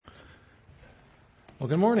Well,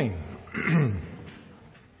 good morning.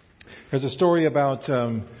 There's a story about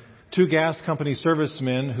two gas company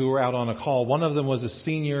servicemen who were out on a call. One of them was a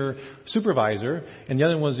senior supervisor, and the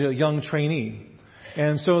other was a young trainee.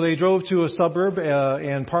 And so they drove to a suburb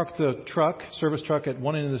and parked the service truck at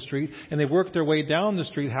one end of the street, and they worked their way down the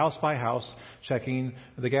street, house by house, checking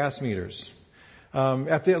the gas meters.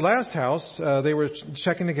 At the last house, they were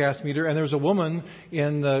checking the gas meter, and there was a woman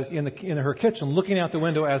in her kitchen looking out the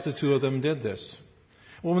window as the two of them did this.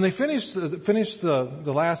 Well, when they finished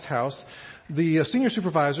the last house, the senior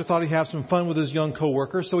supervisor thought he'd have some fun with his young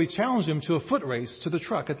coworker, so he challenged him to a foot race to the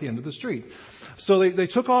truck at the end of the street. So they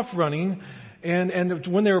took off running, and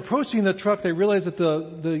when they were approaching the truck, they realized that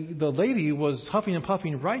the lady was huffing and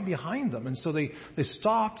puffing right behind them, and so they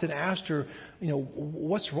stopped and asked her,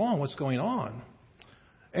 what's wrong? What's going on?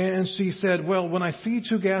 And she said, well, when I see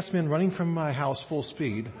two gas men running from my house full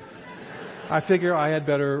speed, I figure I had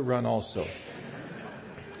better run also.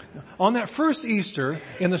 On that first Easter,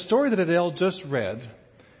 in the story that Adele just read,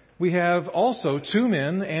 we have also two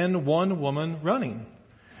men and one woman running.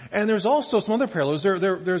 And there's also some other parallels.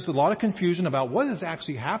 There's a lot of confusion about what is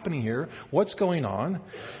actually happening here, what's going on,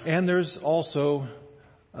 and there's also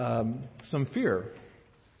some fear.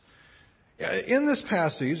 In this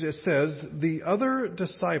passage, it says, the other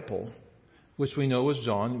disciple, which we know was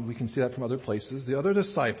John, we can see that from other places, the other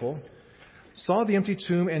disciple saw the empty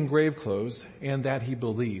tomb and grave clothes, and that he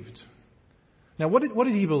believed. Now, what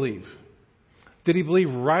did he believe? Did he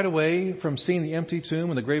believe right away from seeing the empty tomb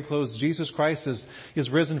and the grave clothes Jesus Christ is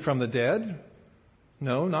risen from the dead?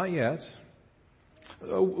 No, not yet.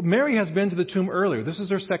 Mary has been to the tomb earlier. This is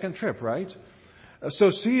her second trip, right?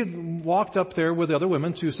 So she had walked up there with the other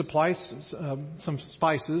women to supply some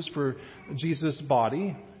spices for Jesus'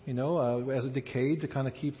 body, as it decayed, to kind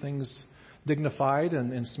of keep things dignified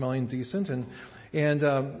and smelling decent.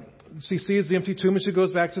 And she sees the empty tomb and she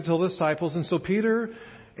goes back to tell the disciples. And so Peter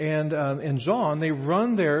and John, they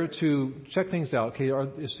run there to check things out. Okay,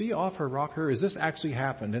 is she off her rocker? Is this actually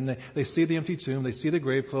happened? And they see the empty tomb, they see the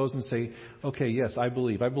grave clothes and say, okay, yes, I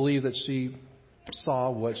believe. I believe that she saw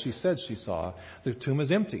what she said she saw. The tomb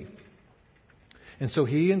is empty. And so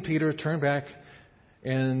he and Peter turn back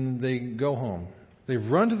and they go home. They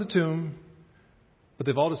run to the tomb, but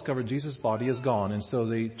they've all discovered Jesus' body is gone. And so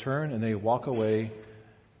they turn and they walk away,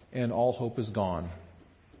 and all hope is gone.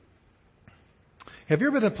 Have you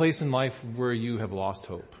ever been in a place in life where you have lost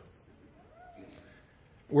hope?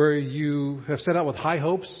 Where you have set out with high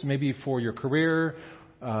hopes, maybe for your career,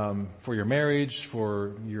 for your marriage,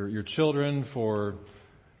 for your children, for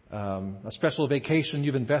a special vacation.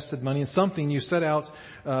 You've invested money in something. You set out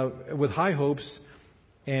with high hopes,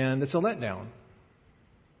 and it's a letdown.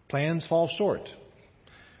 Plans fall short.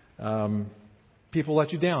 People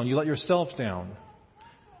let you down. You let yourself down.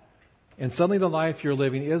 And suddenly the life you're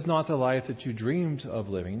living is not the life that you dreamed of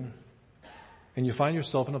living. And you find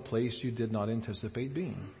yourself in a place you did not anticipate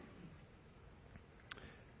being.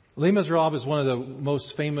 Les Miserables is one of the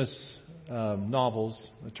most famous novels,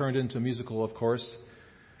 turned into a musical, of course.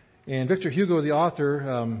 And Victor Hugo, the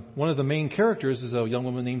author, one of the main characters is a young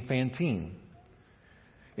woman named Fantine.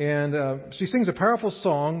 And she sings a powerful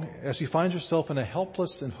song as she finds herself in a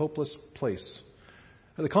helpless and hopeless place.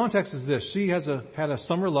 The context is this. She had a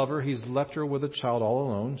summer lover. He's left her with a child all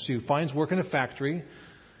alone. She finds work in a factory,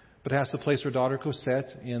 but has to place her daughter Cosette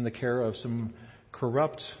in the care of some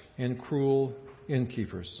corrupt and cruel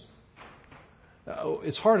innkeepers.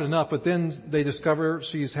 It's hard enough, but then they discover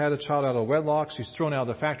she's had a child out of wedlock. She's thrown out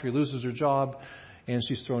of the factory, loses her job, and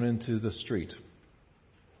she's thrown into the street.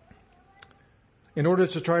 In order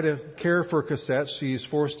to try to care for Cosette, she's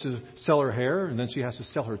forced to sell her hair, and then she has to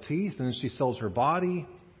sell her teeth, and then she sells her body.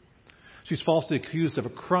 She's falsely accused of a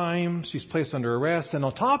crime. She's placed under arrest. And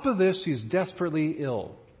on top of this, she's desperately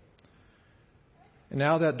ill. And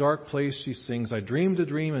now that dark place, she sings, I dreamed a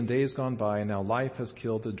dream in days gone by, and now life has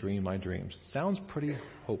killed the dream I dreamed. Sounds pretty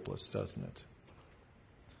hopeless, doesn't it?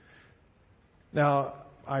 Now,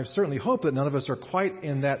 I certainly hope that none of us are quite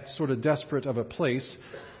in that sort of desperate of a place,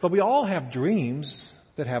 but we all have dreams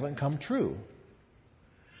that haven't come true.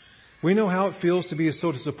 We know how it feels to be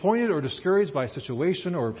so disappointed or discouraged by a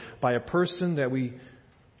situation or by a person that we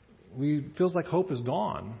feels like hope is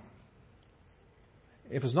gone.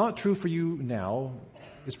 If it's not true for you now,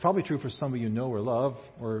 it's probably true for somebody you know or love,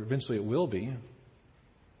 or eventually it will be.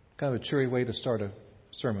 Kind of a cheery way to start a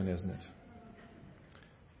sermon, isn't it?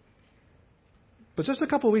 But just a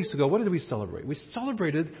couple of weeks ago, what did we celebrate? We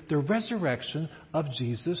celebrated the resurrection of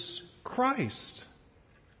Jesus Christ.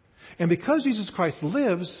 And because Jesus Christ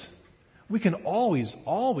lives, we can always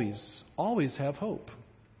have hope.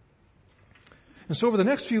 And so over the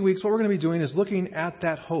next few weeks, what we're going to be doing is looking at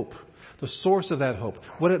that hope, the source of that hope,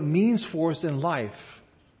 what it means for us in life,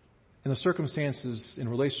 in the circumstances, in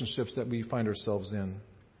relationships that we find ourselves in.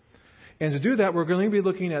 And to do that, we're going to be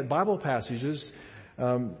looking at Bible passages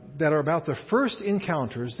that are about the first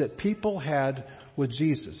encounters that people had with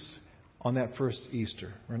Jesus on that first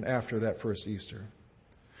Easter, or after that first Easter.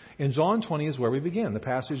 In John 20 is where we begin, the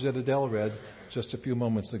passage that Adele read just a few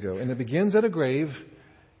moments ago. And it begins at a grave,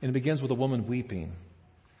 and it begins with a woman weeping.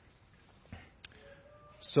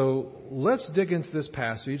 So let's dig into this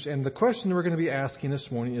passage. And the question we're going to be asking this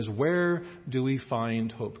morning is, where do we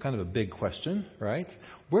find hope? Kind of a big question, right?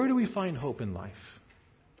 Where do we find hope in life?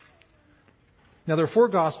 Now, there are 4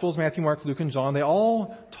 Gospels, Matthew, Mark, Luke, and John. They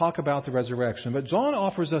all talk about the resurrection. But John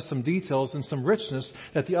offers us some details and some richness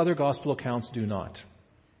that the other Gospel accounts do not.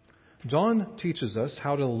 John teaches us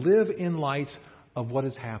how to live in light of what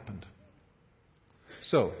has happened.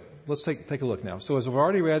 So, let's take a look now. So as we've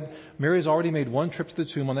already read, Mary's already made one trip to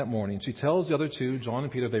the tomb on that morning. She tells the other 2, John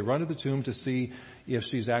and Peter, they run to the tomb to see if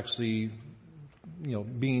she's actually,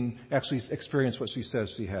 actually experienced what she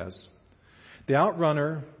says she has. They outrun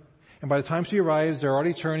her, and by the time she arrives, they're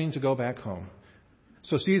already turning to go back home.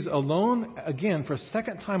 So she's alone again for a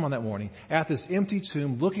second time on that morning at this empty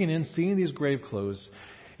tomb, looking in, seeing these grave clothes,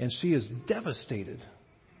 and she is devastated.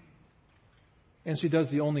 And she does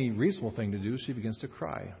the only reasonable thing to do. She begins to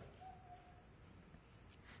cry.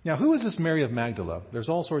 Now, who is this Mary of Magdala? There's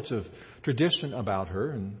all sorts of tradition about her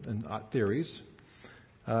and theories.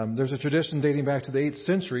 There's a tradition dating back to the 8th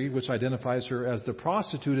century which identifies her as the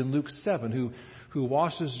prostitute in Luke 7 who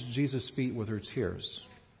washes Jesus' feet with her tears.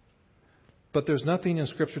 But there's nothing in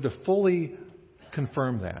Scripture to fully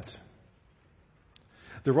confirm that.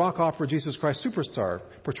 The rock opera Jesus Christ Superstar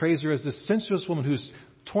portrays her as this sensuous woman who's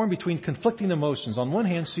torn between conflicting emotions. On one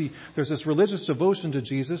hand, there's this religious devotion to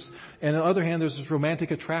Jesus, and on the other hand, there's this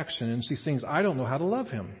romantic attraction, and she sings, "I don't know how to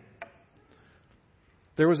love him."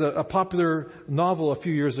 There was a popular novel a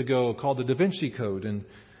few years ago called The Da Vinci Code, and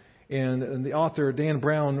the author, Dan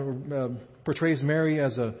Brown, portrays Mary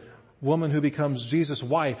as a woman who becomes Jesus'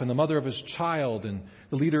 wife and the mother of his child and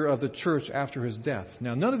the leader of the church after his death.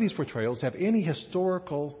 Now, none of these portrayals have any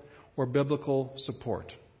historical or biblical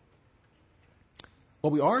support.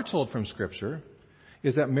 What we are told from Scripture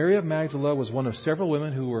is that Mary of Magdala was one of several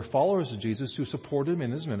women who were followers of Jesus who supported him in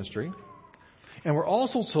his ministry. And we're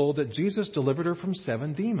also told that Jesus delivered her from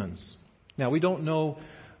 7 demons. Now, we don't know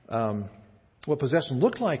what possession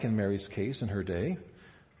looked like in Mary's case in her day,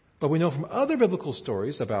 but we know from other biblical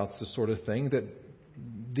stories about this sort of thing that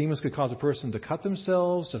demons could cause a person to cut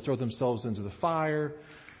themselves, to throw themselves into the fire,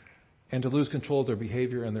 and to lose control of their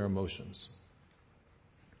behavior and their emotions.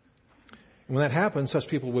 And when that happened, such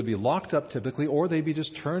people would be locked up typically, or they'd be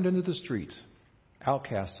just turned into the street,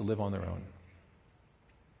 outcast to live on their own.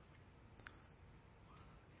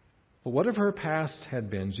 But whatever her past had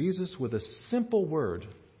been, Jesus, with a simple word,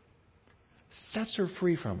 sets her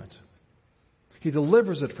free from it. He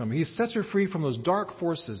delivers it from her. He sets her free from those dark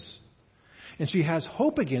forces. And she has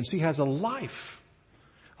hope again. She has a life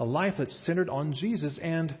that's centered on Jesus,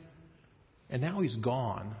 and now he's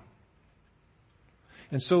gone.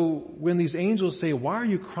 And so when these angels say, "Why are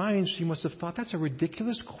you crying?" she must have thought, that's a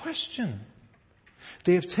ridiculous question.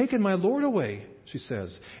 "They have taken my Lord away," she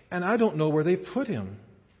says, "and I don't know where they've put him."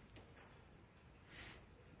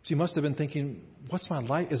 She must have been thinking, what's my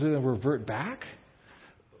life? Is it going to revert back?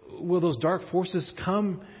 Will those dark forces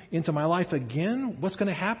come into my life again? What's going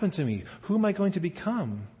to happen to me? Who am I going to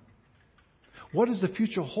become? What does the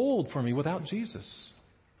future hold for me without Jesus?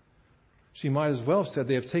 She might as well have said,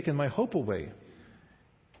 "They have taken my hope away,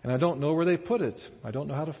 and I don't know where they put it. I don't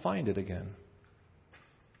know how to find it again."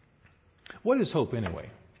 What is hope anyway?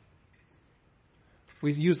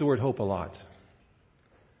 We use the word hope a lot.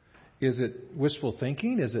 Is it wishful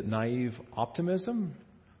thinking? Is it naive optimism?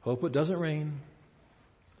 Hope it doesn't rain.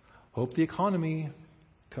 Hope the economy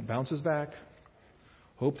bounces back.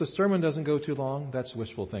 Hope the sermon doesn't go too long. That's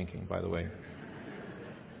wishful thinking, by the way.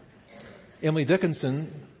 Emily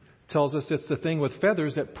Dickinson tells us it's the thing with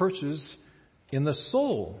feathers that perches in the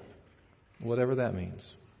soul, whatever that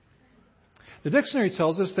means. The dictionary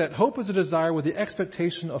tells us that hope is a desire with the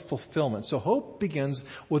expectation of fulfillment. So hope begins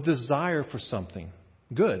with desire for something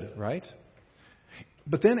good, right?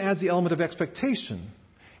 But then adds the element of expectation.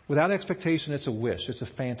 Without expectation, it's a wish. It's a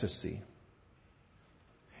fantasy.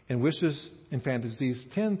 And wishes and fantasies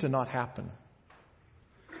tend to not happen.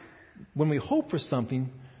 When we hope for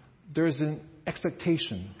something, there's an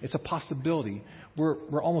expectation. It's a possibility.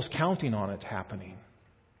 We're almost counting on it happening.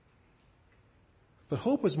 But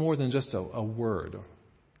hope is more than just a word.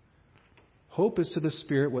 Hope is to the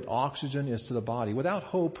spirit what oxygen is to the body. Without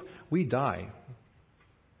hope, we die.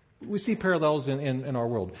 We see parallels in our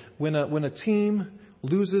world. When a team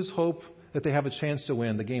loses hope that they have a chance to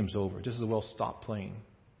win, the game's over. Just as well stop playing.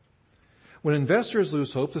 When investors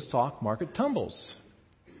lose hope, the stock market tumbles.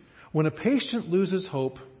 When a patient loses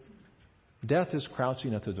hope, death is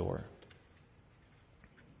crouching at the door.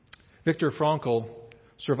 Viktor Frankl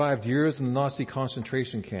survived years in the Nazi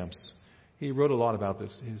concentration camps. He wrote a lot about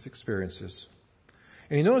his experiences.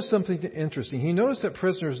 And he noticed something interesting. He noticed that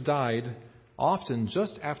prisoners died often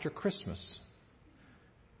just after Christmas.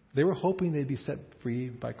 They were hoping they'd be set free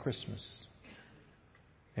by Christmas.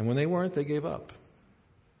 And when they weren't, they gave up.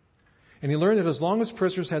 And he learned that as long as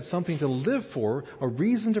prisoners had something to live for, a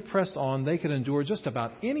reason to press on, they could endure just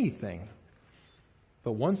about anything.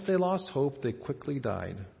 But once they lost hope, they quickly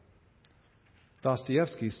died.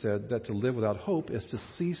 Dostoevsky said that to live without hope is to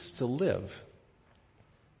cease to live.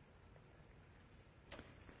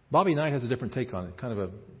 Bobby Knight has a different take on it, kind of a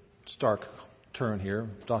stark turn here.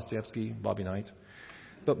 Dostoevsky, Bobby Knight.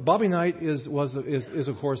 But Bobby Knight is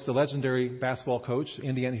of course the legendary basketball coach.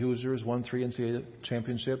 Indiana Hoosiers won 3 NCAA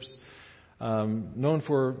championships. Known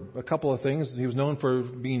for a couple of things. He was known for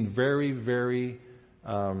being very, very,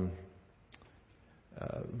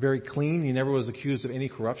 very clean. He never was accused of any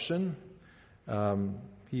corruption.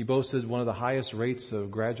 He boasted one of the highest rates of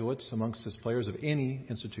graduates amongst his players of any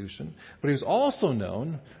institution. But he was also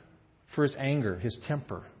known for his anger, his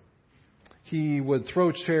temper. He would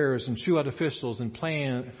throw chairs and chew out officials and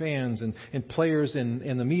fans and players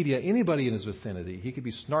in the media, anybody in his vicinity. He could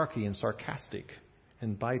be snarky and sarcastic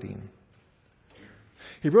and biting.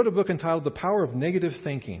 He wrote a book entitled The Power of Negative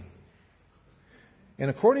Thinking. And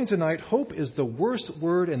according to Knight, hope is the worst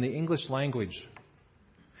word in the English language.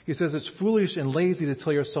 He says it's foolish and lazy to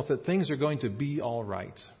tell yourself that things are going to be all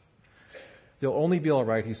right. They'll only be all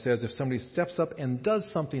right, he says, if somebody steps up and does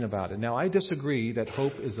something about it. Now, I disagree that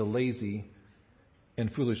hope is a lazy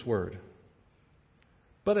and foolish word.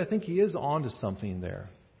 But I think he is on to something there.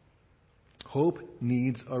 Hope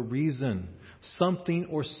needs a reason, something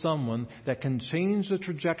or someone that can change the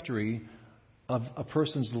trajectory of a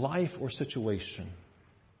person's life or situation.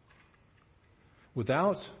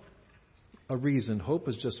 Without a reason, hope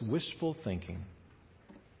is just wishful thinking.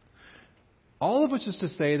 All of which is to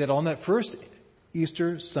say that on that first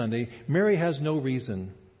Easter Sunday, Mary has no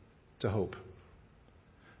reason to hope.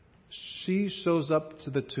 She shows up to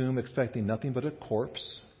the tomb expecting nothing but a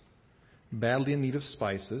corpse, badly in need of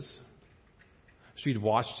spices. She'd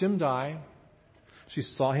watched him die. She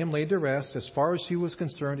saw him laid to rest. As far as she was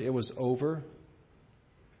concerned, it was over.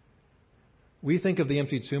 We think of the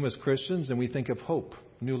empty tomb as Christians, and we think of hope,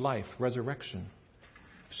 new life, resurrection.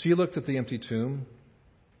 She looked at the empty tomb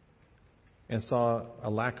and saw a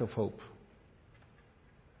lack of hope.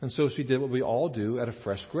 And so she did what we all do at a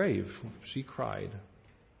fresh grave. She cried.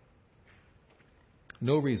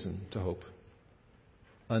 No reason to hope.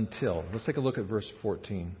 Until, let's take a look at verse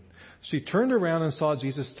 14. She turned around and saw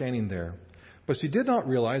Jesus standing there, but she did not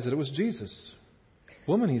realize that it was Jesus.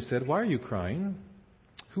 Woman, he said, why are you crying?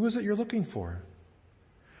 Who is it you're looking for?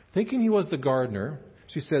 Thinking he was the gardener,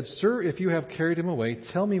 she said, Sir, if you have carried him away,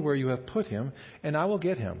 tell me where you have put him, and I will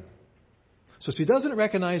get him. So she doesn't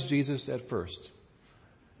recognize Jesus at first.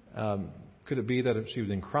 Could it be that she was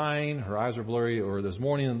in crying, her eyes were blurry, or there's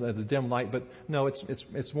morning in the dim light? But no,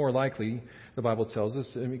 it's more likely, the Bible tells us.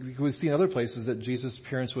 I mean, we see in other places that Jesus'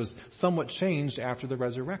 appearance was somewhat changed after the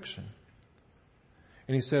resurrection.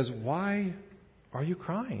 And he says, why are you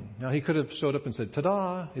crying? Now, he could have showed up and said,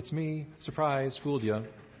 ta-da, it's me, surprise, fooled you.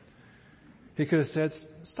 He could have said,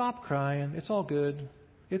 stop crying, it's all good,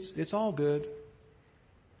 it's all good.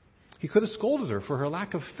 He could have scolded her for her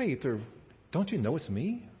lack of faith, or don't you know it's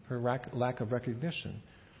me? Her lack of recognition.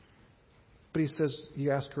 But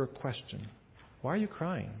he asked her a question. Why are you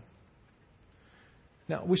crying?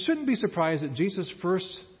 Now, we shouldn't be surprised that Jesus'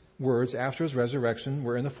 first words after his resurrection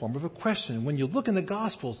were in the form of a question. When you look in the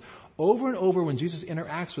Gospels, over and over when Jesus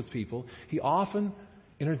interacts with people, he often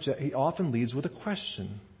leads with a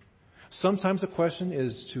question. Sometimes the question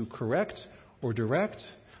is to correct or direct.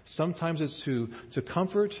 Sometimes it's to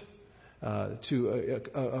comfort, to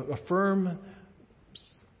affirm.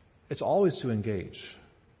 It's always to engage.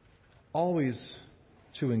 Always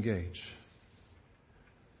to engage.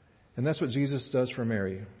 And that's what Jesus does for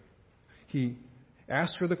Mary. He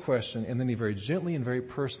asks her the question, and then he very gently and very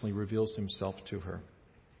personally reveals himself to her.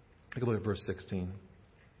 Take a look at verse 16.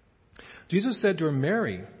 Jesus said to her,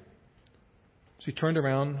 Mary. She turned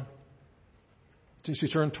around. She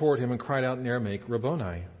turned toward him and cried out in Aramaic,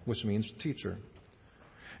 Rabboni, which means teacher.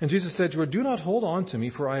 And Jesus said to her, Do not hold on to me,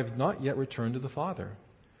 for I have not yet returned to the Father.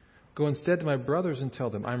 Go instead to my brothers and tell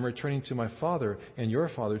them, I'm returning to my Father and your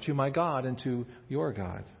Father, to my God and to your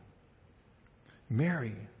God.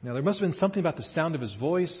 Mary. Now, there must have been something about the sound of his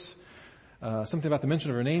voice, something about the mention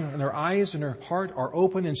of her name, and her eyes and her heart are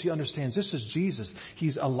open, and she understands this is Jesus.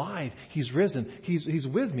 He's alive. He's risen. He's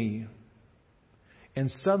with me. And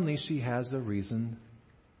suddenly she has a reason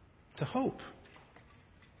to hope.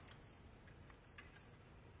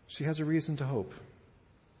 She has a reason to hope.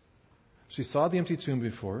 She saw the empty tomb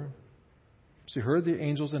before. She heard the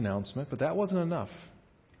angel's announcement, but that wasn't enough.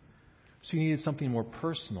 She needed something more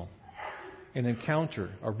personal. An encounter,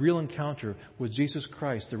 a real encounter with Jesus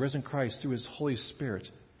Christ, the risen Christ, through His Holy Spirit.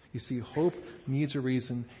 You see, hope needs a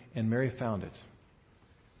reason, and Mary found it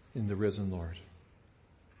in the risen Lord.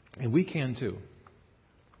 And we can too.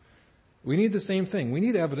 We need the same thing. We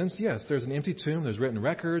need evidence. Yes, there's an empty tomb. There's written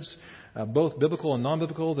records, both biblical and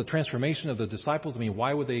non-biblical. The transformation of the disciples. I mean,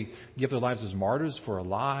 why would they give their lives as martyrs for a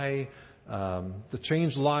lie? The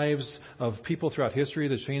changed lives of people throughout history.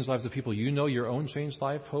 The changed lives of people you know. Your own changed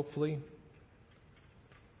life, hopefully.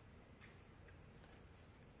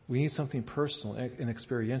 We need something personal and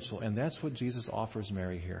experiential. And that's what Jesus offers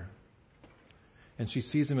Mary here. And she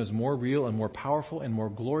sees Him as more real and more powerful and more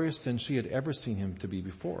glorious than she had ever seen Him to be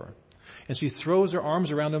before. And she throws her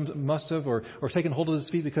arms around Him, must have, or taken hold of His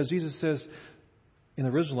feet, because Jesus says, in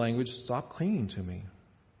the original language, stop clinging to me.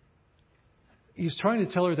 He's trying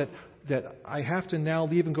to tell her that I have to now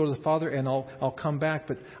leave and go to the Father, and I'll come back,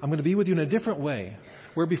 but I'm going to be with you in a different way.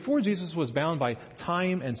 Where before Jesus was bound by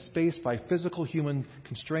time and space, by physical human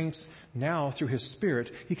constraints, now through His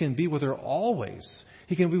Spirit, He can be with her always.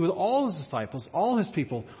 He can be with all His disciples, all His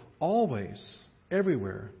people, always,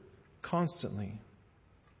 everywhere, constantly.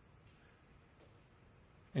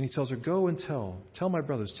 And He tells her, go and tell my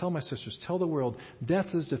brothers, tell my sisters, tell the world, death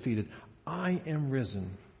is defeated. I am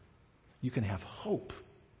risen. You can have hope.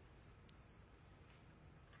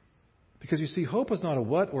 Because you see, hope is not a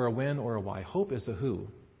what or a when or a why. Hope is a who.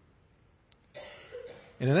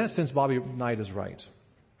 And in that sense, Bobby Knight is right.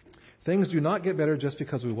 Things do not get better just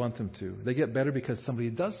because we want them to. They get better because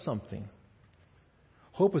somebody does something.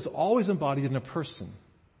 Hope is always embodied in a person.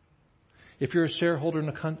 If you're a shareholder in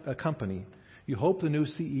a company, you hope the new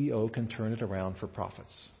CEO can turn it around for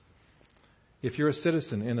profits. If you're a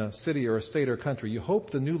citizen in a city or a state or country, you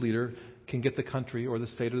hope the new leader can get the country or the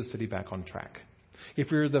state or the city back on track.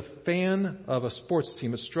 If you're the fan of a sports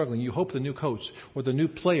team that's struggling, you hope the new coach or the new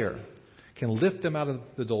player can lift them out of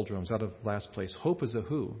the doldrums, out of last place. Hope is a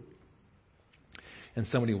who. And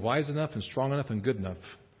somebody wise enough and strong enough and good enough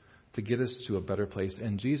to get us to a better place.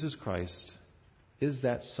 And Jesus Christ is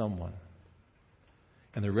that someone.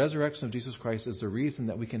 And the resurrection of Jesus Christ is the reason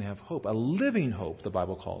that we can have hope, a living hope, the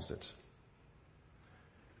Bible calls it.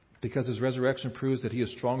 Because His resurrection proves that He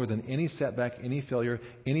is stronger than any setback, any failure,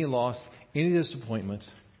 any loss, any disappointment,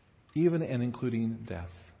 even and including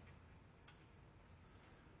death.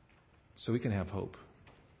 So we can have hope.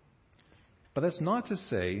 But that's not to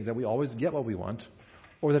say that we always get what we want,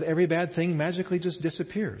 or that every bad thing magically just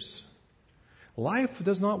disappears. Life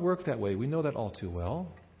does not work that way. We know that all too well.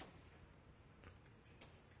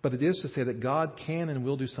 But it is to say that God can and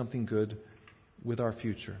will do something good with our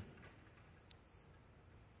future.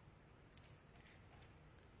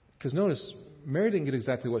 Because notice, Mary didn't get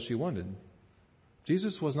exactly what she wanted.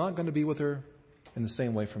 Jesus was not going to be with her in the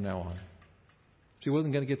same way from now on. She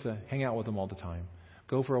wasn't going to get to hang out with Him all the time,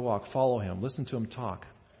 go for a walk, follow Him, listen to Him talk,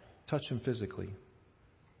 touch Him physically.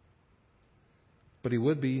 But He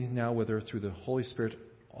would be now with her through the Holy Spirit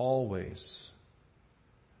always.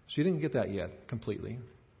 She didn't get that yet completely.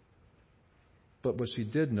 But what she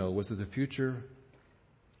did know was that the future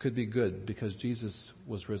could be good because Jesus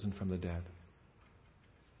was risen from the dead.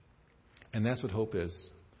 And that's what hope is.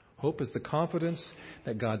 Hope is the confidence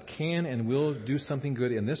that God can and will do something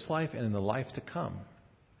good in this life and in the life to come.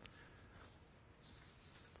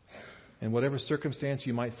 And whatever circumstance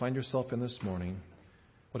you might find yourself in this morning,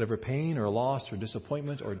 whatever pain or loss or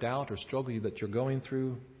disappointment or doubt or struggle that you're going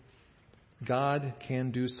through, God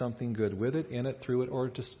can do something good with it, in it, through it, or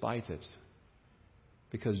despite it.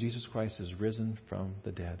 Because Jesus Christ is risen from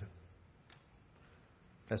the dead.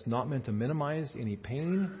 That's not meant to minimize any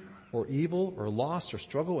pain or evil or loss or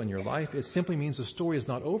struggle in your life. It simply means the story is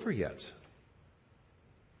not over yet.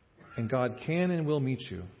 And God can and will meet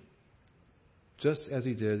you, just as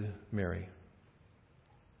He did Mary.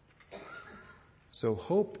 So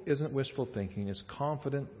hope isn't wishful thinking. It's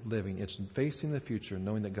confident living. It's facing the future,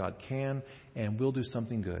 knowing that God can and will do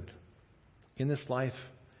something good in this life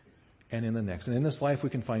and in the next. And in this life we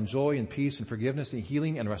can find joy and peace and forgiveness and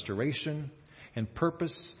healing and restoration and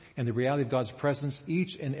purpose and the reality of God's presence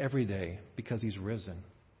each and every day because He's risen.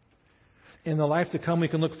 In the life to come, we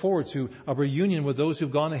can look forward to a reunion with those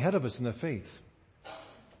who've gone ahead of us in the faith.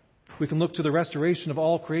 We can look to the restoration of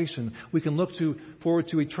all creation. We can look forward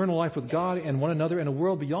to eternal life with God and one another in a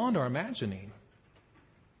world beyond our imagining.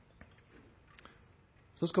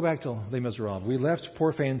 So let's go back to Les Miserables. We left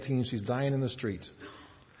poor Fantine. She's dying in the street.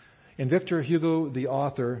 And Victor Hugo, the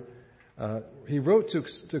author, he wrote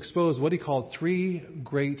to expose what he called three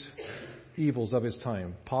great evils of his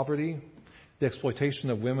time: poverty, the exploitation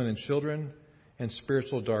of women and children, and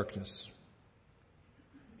spiritual darkness.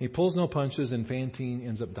 He pulls no punches, and Fantine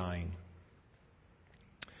ends up dying.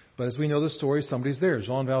 But as we know the story, somebody's there.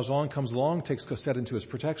 Jean Valjean comes along, takes Cosette into his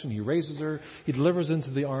protection. He raises her. He delivers her into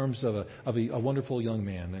the arms of a wonderful young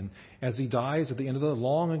man. And as he dies at the end of the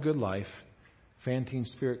long and good life,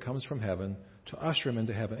 Fantine's spirit comes from heaven to usher him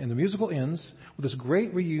into heaven. And the musical ends with this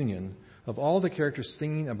great reunion of all the characters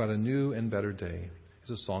singing about a new and better day.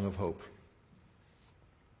 It's a song of hope.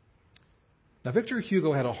 Now, Victor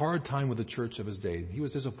Hugo had a hard time with the church of his day. He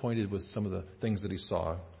was disappointed with some of the things that he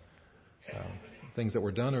saw, things that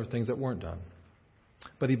were done or things that weren't done.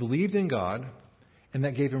 But he believed in God, and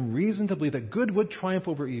that gave him reason to believe that good would triumph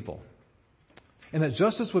over evil, and that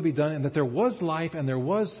justice would be done, and that there was life and there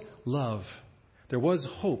was love. There was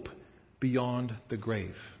hope beyond the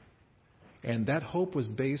grave. And that hope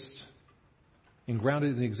was based and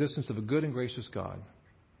grounded in the existence of a good and gracious God.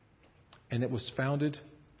 And it was founded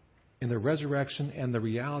in the resurrection and the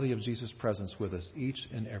reality of Jesus' presence with us each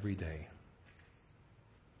and every day.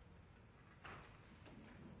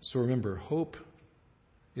 So remember, hope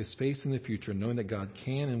is facing the future, knowing that God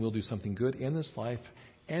can and will do something good in this life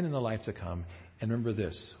and in the life to come. And remember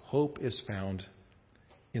this, hope is found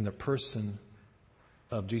in the person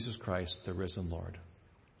of Jesus Christ, the risen Lord.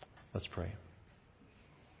 Let's pray.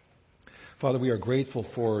 Father, we are grateful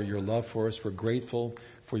for your love for us. We're grateful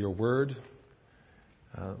for your word.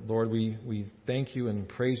 Lord, we thank you and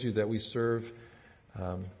praise you that we serve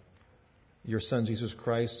your Son, Jesus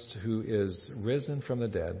Christ, who is risen from the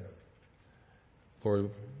dead. Lord,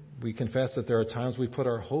 we confess that there are times we put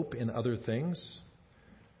our hope in other things.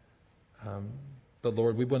 But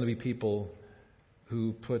Lord, we want to be people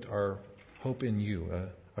who put our hope in you,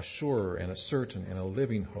 a sure and a certain and a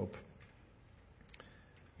living hope.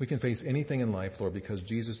 We can face anything in life, Lord, because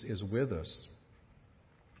Jesus is with us.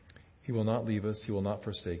 He will not leave us. He will not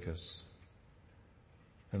forsake us.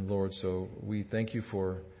 And Lord, so we thank you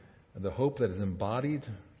for the hope that is embodied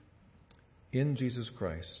in Jesus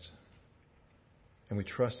Christ. And we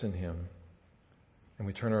trust in him. And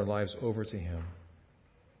we turn our lives over to him.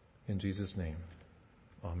 In Jesus' name,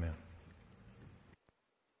 amen.